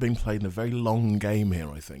think we're being played in a very long game here,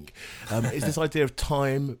 I think, is this idea of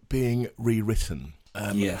time being rewritten.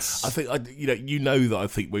 Yes, I think you know that I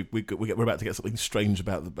think we're about to get something strange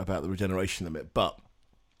about the regeneration of it, but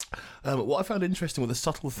what I found interesting were the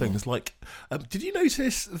subtle things. Like, did you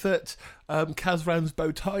notice that Kazran's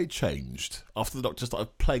bow tie changed after the Doctor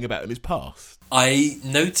started playing about in his past? I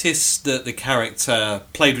noticed that the character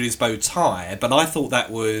played with his bow tie, but I thought that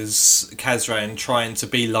was Kazran trying to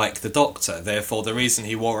be like the Doctor. Therefore, the reason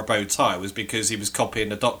he wore a bow tie was because he was copying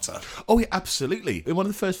the Doctor. Oh, yeah, absolutely. In one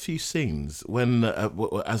of the first few scenes, when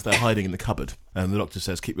as they're hiding in the cupboard, and the Doctor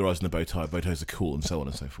says, "Keep your eyes on the bow tie. Bow ties are cool," and so on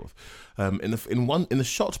and so forth. In the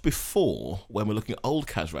shot before, when we're looking at old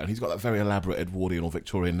Kazran, he's got that very elaborate Edwardian or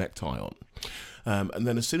Victorian necktie on. And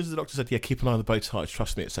then as soon as the Doctor said, "Yeah, keep an eye on the bow tie,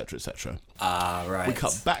 trust me," etc., etc. Right. We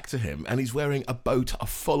cut back to him, and he's wearing a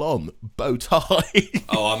full-on bow tie.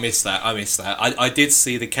 Oh, I missed that. I did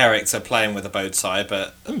see the character playing with a bow tie,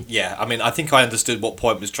 but yeah, I mean, I think I understood what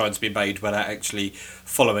point was trying to be made without actually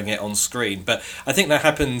following it on screen. But I think that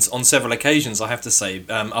happened on several occasions, I have to say.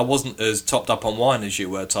 I wasn't as topped up on wine as you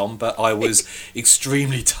were, Tom, but I was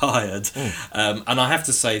extremely tired. And I have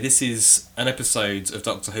to say, this is an episode of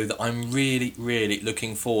Doctor Who that I'm really, really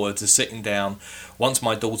looking forward to sitting down once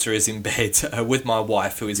my daughter is in bed with my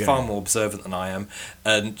wife, who is far more observant than I am,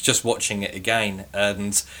 and just watching it again.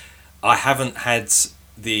 And I haven't had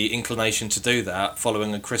the inclination to do that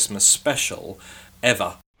following a Christmas special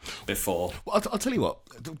ever before. Well, I'll tell you what,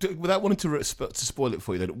 without wanting to spoil it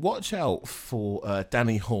for you, then watch out for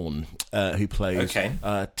Danny Horn, who plays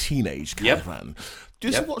teenage Kazran.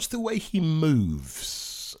 Just watch the way he moves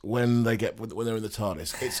when they're in the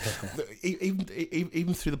TARDIS. It's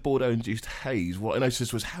even through the Bordeaux-induced haze. What I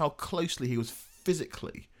noticed was how closely he was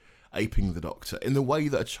physically aping the Doctor in the way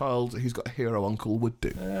that a child who's got a hero uncle would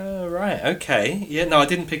do. Right, okay. Yeah, no, I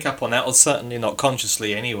didn't pick up on that, or certainly not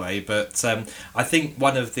consciously anyway, but I think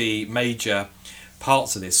one of the major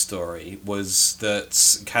parts of this story was that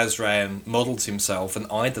Kazran modelled himself and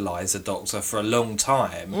idolised the Doctor for a long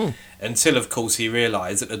time, until, of course, he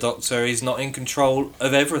realised that the Doctor is not in control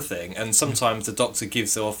of everything, and sometimes the Doctor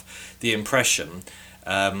gives off the impression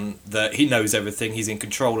that he knows everything, he's in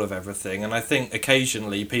control of everything, and I think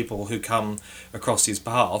occasionally people who come across his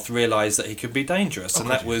path realise that he could be dangerous, and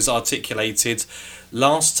that was articulated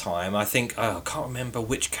last time. I think, I can't remember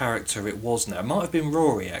which character it was now, it might have been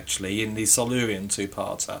Rory actually, in the Silurian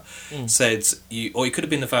two-parter, said, or it could have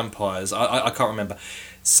been the vampires, I can't remember,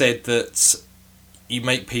 said that you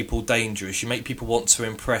make people dangerous, you make people want to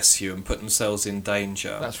impress you and put themselves in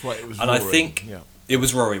danger. That's right, it was and Rory. I think it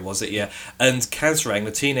was Rory, was it? Yeah. And Kazran,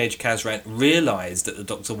 the teenage Kazran, realised that the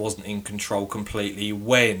Doctor wasn't in control completely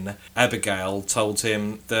when Abigail told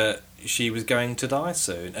him that she was going to die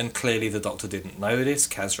soon. And clearly the Doctor didn't know this.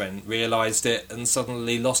 Kazran realised it and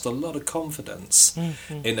suddenly lost a lot of confidence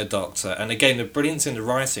in the Doctor. And again, the brilliance in the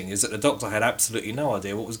writing is that the Doctor had absolutely no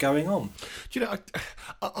idea what was going on. Do you know,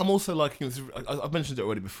 I'm also liking this. I've mentioned it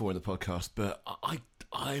already before in the podcast, but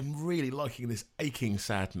I'm really liking this aching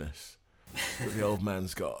sadness that the old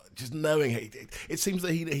man's got, just knowing it seems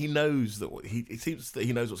that he knows that it seems that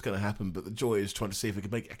he knows what's going to happen, but the joy is trying to see if it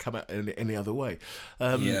can make it come out in any other way.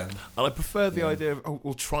 And I prefer the idea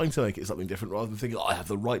of trying to make it something different rather than thinking I have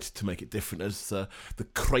the right to make it different, as the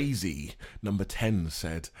crazy number 10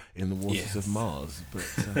 said in The Waters of Mars.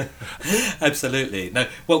 But absolutely. No,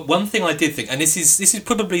 well, one thing I did think, and this is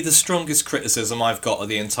probably the strongest criticism I've got of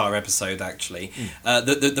the entire episode actually,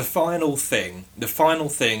 the final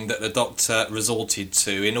thing that the Doctor resorted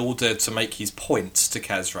to in order to make his point to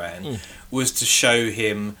Kazran was to show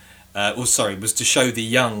him, was to show the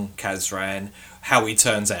young Kazran how he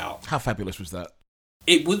turns out. How fabulous was that?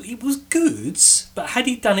 It was good, but had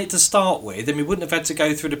he done it to start with, then we wouldn't have had to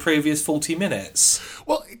go through the previous 40 minutes.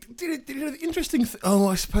 Well, the interesting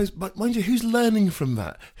I suppose, but mind you, who's learning from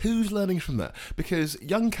that? Because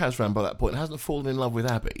young Kazran by that point hasn't fallen in love with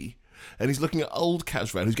Abby, and he's looking at old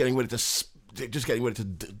Kazran who's getting ready to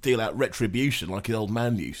deal out retribution like his old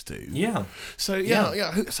man used to. Yeah. So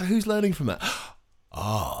So who's learning from that?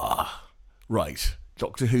 Right.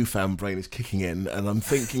 Doctor Who fan brain is kicking in, and I'm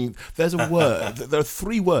thinking there's a word. There are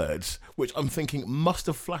 3 words which I'm thinking must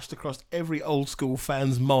have flashed across every old school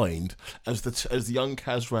fan's mind as the young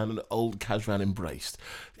Kazran and old Kazran embraced.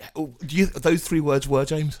 Those 3 words were,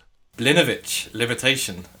 James? Blinovich,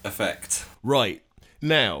 levitation effect. Right.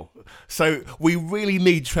 Now, so we really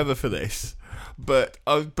need Trevor for this. But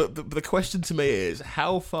the question to me is,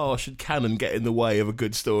 how far should canon get in the way of a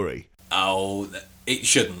good story? Oh, It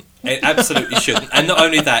shouldn't. It absolutely shouldn't. And not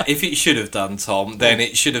only that, if it should have done, Tom, then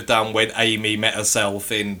it should have done when Amy met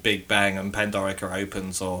herself in Big Bang and Pandorica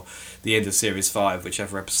Opens, or the end of Series 5,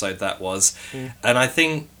 whichever episode that was. And I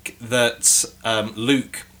think that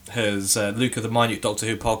Luke of the Minute Doctor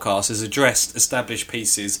Who podcast has addressed established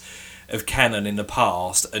pieces of canon in the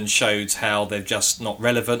past and showed how they're just not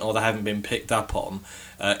relevant or they haven't been picked up on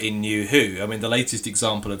in New Who. I mean, the latest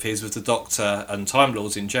example of his was the Doctor and Time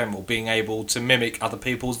Lords in general being able to mimic other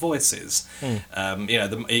people's voices.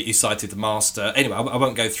 He cited the Master. Anyway, I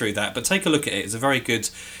won't go through that, but take a look at it. It's a very good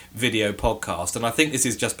video podcast, and I think this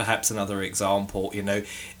is just perhaps another example.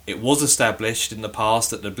 It was established in the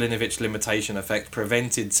past that the Blinovich limitation effect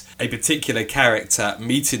prevented a particular character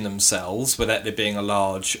meeting themselves without there being a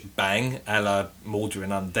large bang, a la Mordrin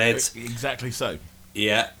Undead. Exactly so.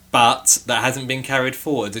 Yeah, but that hasn't been carried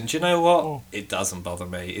forward. And do you know what? It doesn't bother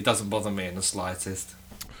me. It doesn't bother me in the slightest.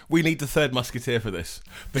 We need the third Musketeer for this,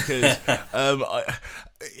 because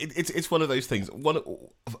it's one of those things. One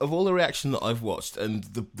of all the reaction that I've watched, and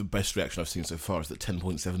the best reaction I've seen so far is that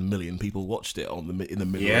 10.7 million people watched it in the middle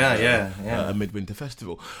of a Midwinter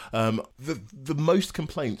Festival. The most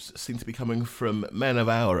complaints seem to be coming from men of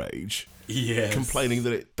our age. Yes. Complaining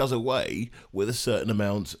that it does away with a certain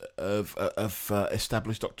amount of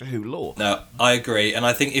established Doctor Who lore. No, I agree, and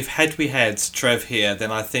I think had we had Trev here, then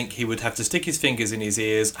I think he would have to stick his fingers in his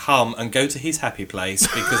ears, hum, and go to his happy place,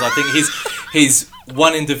 because I think he's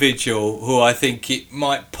one individual who I think it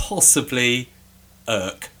might possibly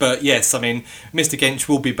irk. But yes, I mean, Mr. Gench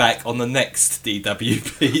will be back on the next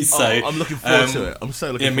DWP, so I'm looking forward to it. I'm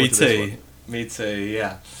so looking forward to this one. Me too,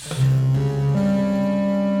 yeah.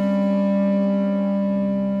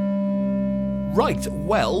 Right,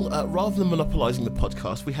 well, rather than monopolising the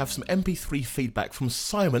podcast, we have some MP3 feedback from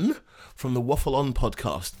Simon from the Waffle On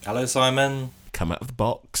podcast. Hello, Simon. Come out of the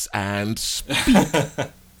box and speak.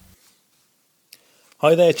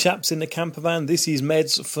 Hi there, chaps in the camper van. This is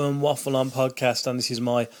Meds from Waffle On podcast, and this is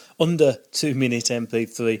my under 2-minute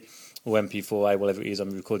MP3 or MP4A, whatever it is. I'm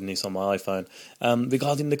recording this on my iPhone.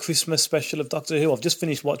 Regarding the Christmas special of Doctor Who, I've just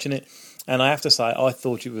finished watching it, and I have to say, I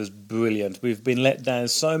thought it was brilliant. We've been let down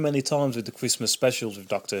so many times with the Christmas specials with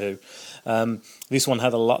Doctor Who. This one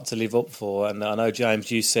had a lot to live up for, and I know, James,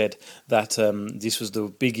 you said that this was the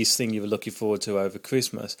biggest thing you were looking forward to over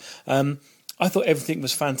Christmas. I thought everything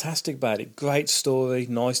was fantastic about it. Great story,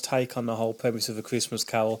 nice take on the whole premise of A Christmas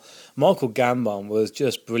Carol. Michael Gambon was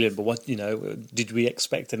just brilliant, but did we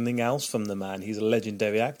expect anything else from the man? He's a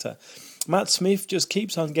legendary actor. Matt Smith just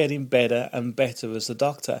keeps on getting better and better as the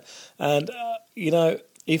Doctor. And,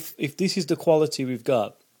 if this is the quality we've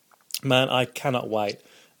got, man, I cannot wait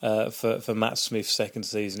for Matt Smith's second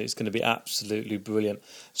season. It's going to be absolutely brilliant.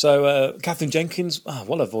 So, Catherine Jenkins,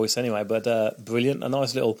 what a voice anyway, but brilliant. A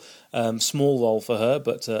nice little small role for her,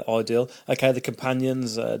 but ideal. Okay, the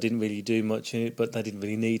companions didn't really do much in it, but they didn't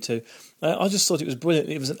really need to. I just thought it was brilliant.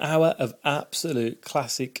 It was an hour of absolute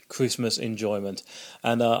classic Christmas enjoyment,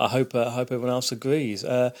 and I hope everyone else agrees.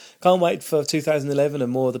 Can't wait for 2011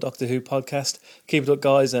 and more of the Doctor Who podcast. Keep it up,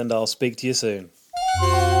 guys, and I'll speak to you soon.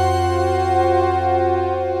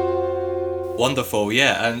 Wonderful,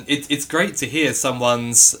 yeah, and it's great to hear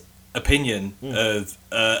someone's opinion of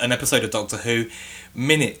an episode of Doctor Who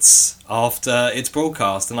minutes after its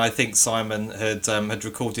broadcast, and I think Simon had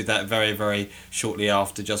recorded that very, very shortly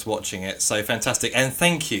after just watching it. So fantastic, and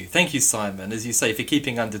thank you, Simon, as you say, for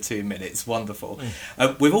keeping under 2 minutes. Wonderful.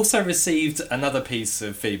 We've also received another piece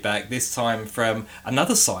of feedback, this time from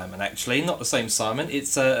another Simon, actually, not the same Simon.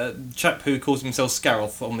 It's a chap who calls himself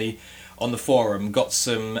Scaroth on the forum, got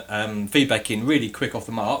some feedback in really quick off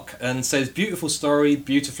the mark, and says, beautiful story,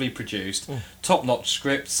 beautifully produced, top-notch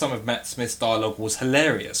script, some of Matt Smith's dialogue was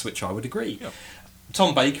hilarious, which I would agree. Yep.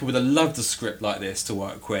 Tom Baker would have loved a script like this to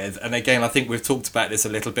work with, and again, I think we've talked about this a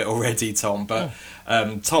little bit already, Tom, but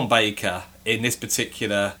Tom Baker, in this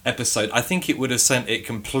particular episode, I think it would have sent it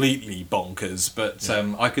completely bonkers, but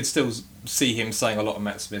I could still see him saying a lot of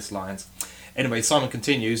Matt Smith's lines. Anyway, Simon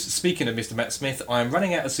continues, speaking of Mr. Matt Smith, I am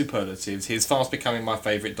running out of superlatives. He is fast becoming my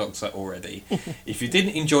favourite Doctor already. If you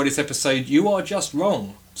didn't enjoy this episode, you are just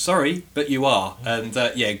wrong. Sorry, but you are. And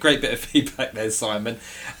great bit of feedback there, Simon.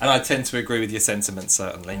 And I tend to agree with your sentiments,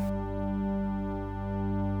 certainly.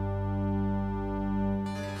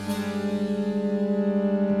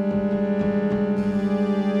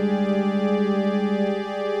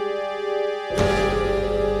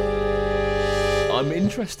 I'm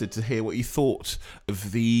interested to hear what you thought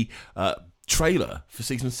of the trailer for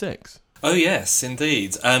season 6. Oh yes,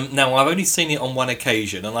 indeed. Now I've only seen it on one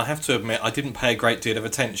occasion, and I have to admit I didn't pay a great deal of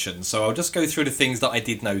attention. So I'll just go through the things that I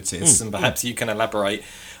did notice, and perhaps you can elaborate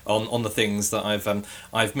on the things that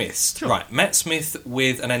I've missed. Sure. Right, Matt Smith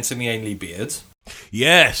with an Anthony Ainley beard.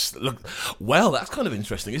 Yes. Look, well, that's kind of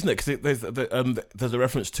interesting, isn't it? Because there's a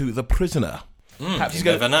reference to The Prisoner. Perhaps you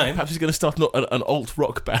never know. Perhaps he's going to start an alt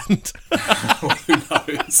rock band. Who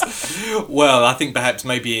knows? Well, I think perhaps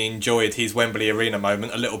maybe he enjoyed his Wembley Arena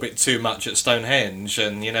moment a little bit too much at Stonehenge,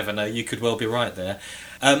 and you never know, you could well be right there.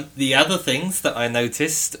 The other things that I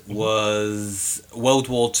noticed was World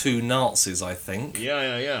War II Nazis, I think.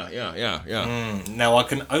 Yeah. Now, I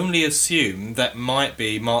can only assume that might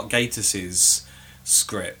be Mark Gatiss's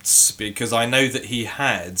scripts, because I know that he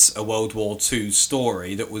had a World War II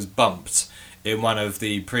story that was bumped in one of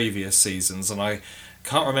the previous seasons, and I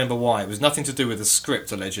can't remember why. It was nothing to do with the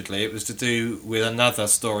script, allegedly. It was to do with another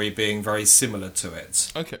story being very similar to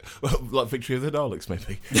it. Okay. Well, like Victory of the Daleks,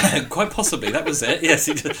 maybe. Quite possibly, that was it. Yes.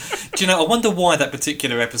 Do you know, I wonder why that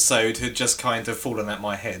particular episode had just kind of fallen at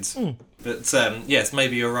my head. But, yes,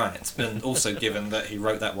 maybe you're right. And also given that he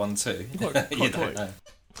wrote that one too. You don't know.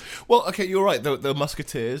 Well, okay, you're right. There were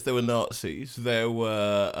Musketeers, there were Nazis, there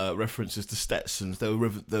were references to Stetsons, there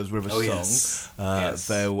was River Song. Yes.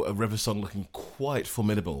 There were a River Song looking quite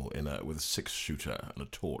formidable with a 6-shooter and a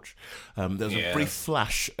torch. There was a brief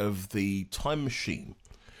flash of the time machine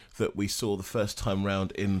that we saw the first time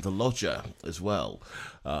round in The Lodger as well.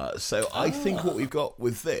 So I think what we've got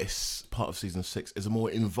with this part of Season 6 is a more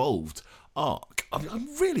involved arc. I'm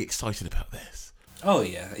really excited about this. Oh,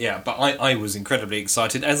 yeah. But I was incredibly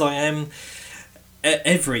excited, as I am at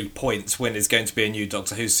every point when there's going to be a new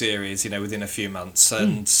Doctor Who series, within a few months.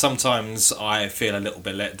 And sometimes I feel a little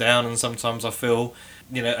bit let down, and sometimes I feel,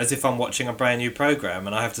 as if I'm watching a brand new programme.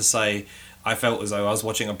 And I have to say, I felt as though I was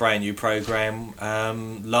watching a brand new programme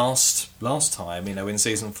last time, when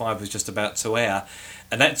Season 5 was just about to air.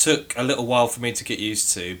 And that took a little while for me to get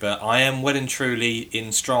used to, but I am well and truly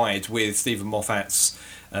in stride with Stephen Moffat's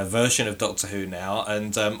version of Doctor Who now,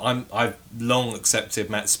 and I've long accepted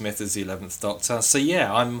Matt Smith as the 11th Doctor. So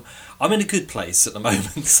yeah, I'm in a good place at the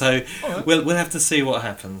moment. So right. we'll have to see what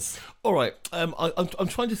happens. All right, I'm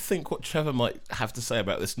trying to think what Trevor might have to say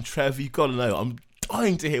about this, and Trev, you've got to know, I'm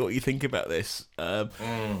dying to hear what you think about this.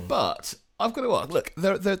 But I've got to ask. Look,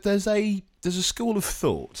 there's a school of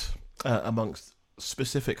thought amongst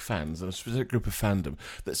specific fans and a specific group of fandom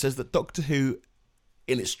that says that Doctor Who,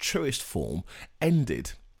 in its truest form,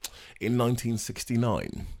 ended in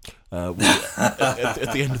 1969 at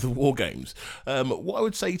the end of the War Games. What I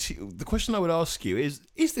would say to you, the question I would ask you is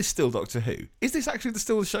this still Doctor Who? Is this actually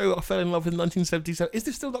still the show I fell in love with in 1977? Is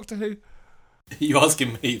this still Doctor Who? You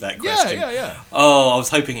asking me that question? Yeah. Oh, I was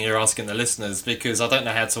hoping you were asking the listeners, because I don't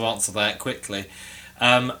know how to answer that quickly.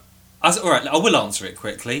 All right, I will answer it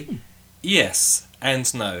quickly. Yes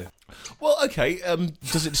and no. Well, okay.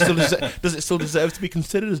 Does it still deserve to be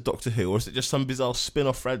considered as Doctor Who, or is it just some bizarre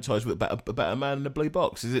spin-off franchise about a man in a blue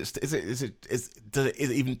box? Is it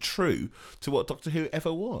even true to what Doctor Who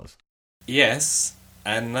ever was? Yes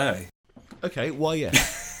and no. Okay, why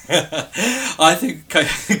yes? I think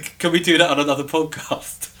can we do that on another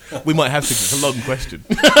podcast? We might have to. It's a long question.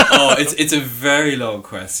 It's a very long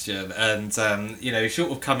question, and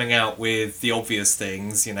short of coming out with the obvious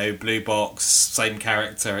things, blue box, same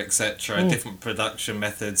character, etc., different production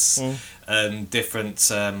methods,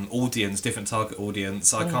 different audience, different target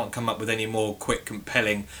audience. I can't come up with any more quick,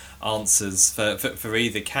 compelling answers for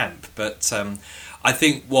either camp. But I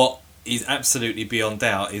think what is absolutely beyond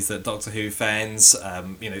doubt is that Doctor Who fans,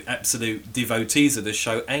 absolute devotees of the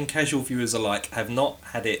show and casual viewers alike, have not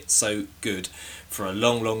had it so good for a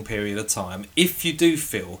long, long period of time. If you do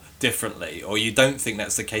feel differently, or you don't think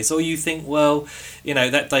that's the case, or you think, well,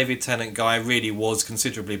 that David Tennant guy really was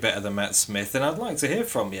considerably better than Matt Smith, then I'd like to hear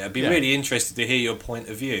from you. I'd be really interested to hear your point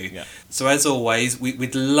of view. Yeah. So as always,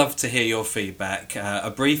 we'd love to hear your feedback.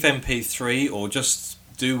 A brief MP3, or just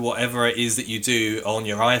do whatever it is that you do on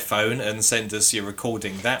your iPhone and send us your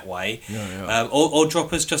recording that way. Or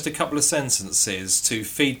drop us just a couple of sentences to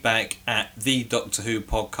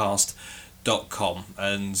feedback@thedoctorwhopodcast.com,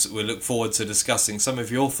 and we'll look forward to discussing some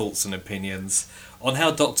of your thoughts and opinions on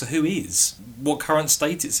how Doctor Who is, what current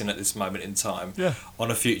state it's in at this moment in time,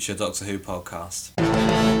 on a future Doctor Who podcast.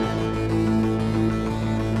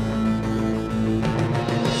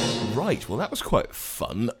 Right, well that was quite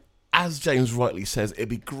fun. As James rightly says, it'd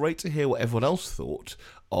be great to hear what everyone else thought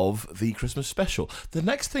of the Christmas special. The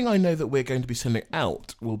next thing I know that we're going to be sending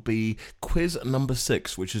out will be quiz number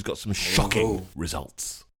 6, which has got some shocking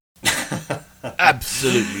results.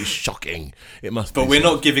 Absolutely shocking. It must be. But we're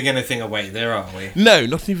not giving anything away there, are we? No,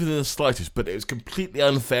 not even in the slightest, but it was completely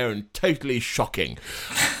unfair and totally shocking.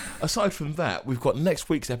 Aside from that, we've got next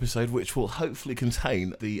week's episode, which will hopefully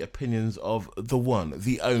contain the opinions of the one,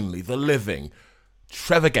 the only, the living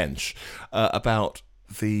Trevor Gench about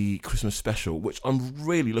the Christmas special, which I'm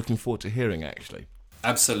really looking forward to hearing, actually.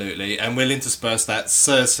 Absolutely, and we'll intersperse that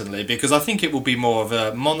certainly, because I think it will be more of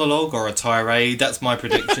a monologue or a tirade. That's my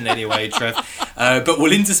prediction anyway, Trev. But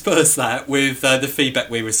we'll intersperse that with the feedback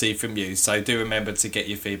we receive from you, so do remember to get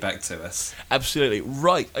your feedback to us. Absolutely.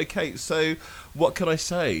 Right, okay, so what can I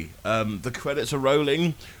say? The credits are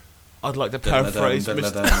rolling. I'd like to paraphrase I'd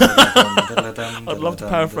love to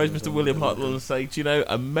paraphrase Mr. William Hartnell and say, do you know,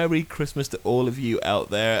 a Merry Christmas to all of you out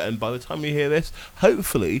there, and by the time you hear this,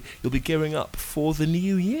 hopefully you'll be gearing up for the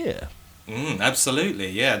new year. Absolutely,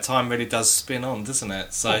 yeah, time really does spin on, doesn't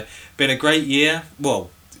it? So, been a great year, well,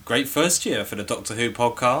 great first year for the Doctor Who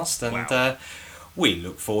podcast, and we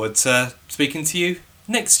look forward to speaking to you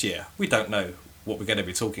next year. We don't know what we're going to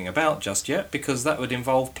be talking about just yet, because that would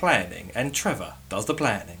involve planning, and Trevor does the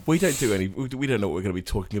planning. We don't know what we're going to be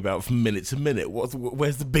talking about from minute to minute.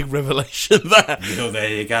 Where's the big revelation there? Well, there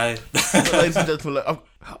you go. Ladies and gentlemen,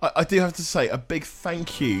 I do have to say a big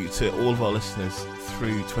thank you to all of our listeners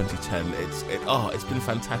through 2010. It's been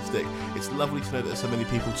fantastic. It's lovely to know that there's so many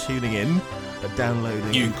people tuning in,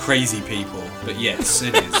 downloading. You crazy people, but yes,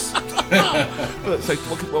 it is. So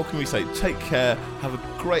what can we say? Take care, have a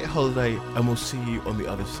great holiday, and we'll see you on the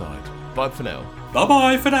other side. Bye for now.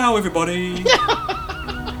 Bye for now, everybody.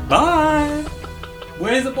 Bye.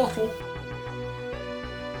 Where's the bottle?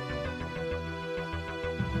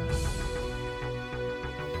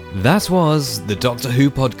 That was the Doctor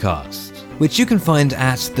Who podcast, which you can find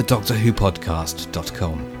at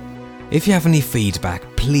thedoctorwhopodcast.com. If you have any feedback,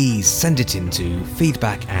 please send it in to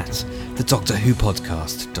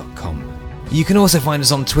feedback@thedoctorwhopodcast.com. You can also find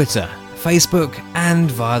us on Twitter, Facebook,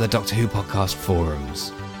 and via the Doctor Who podcast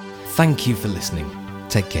forums. Thank you for listening.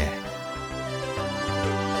 Take care.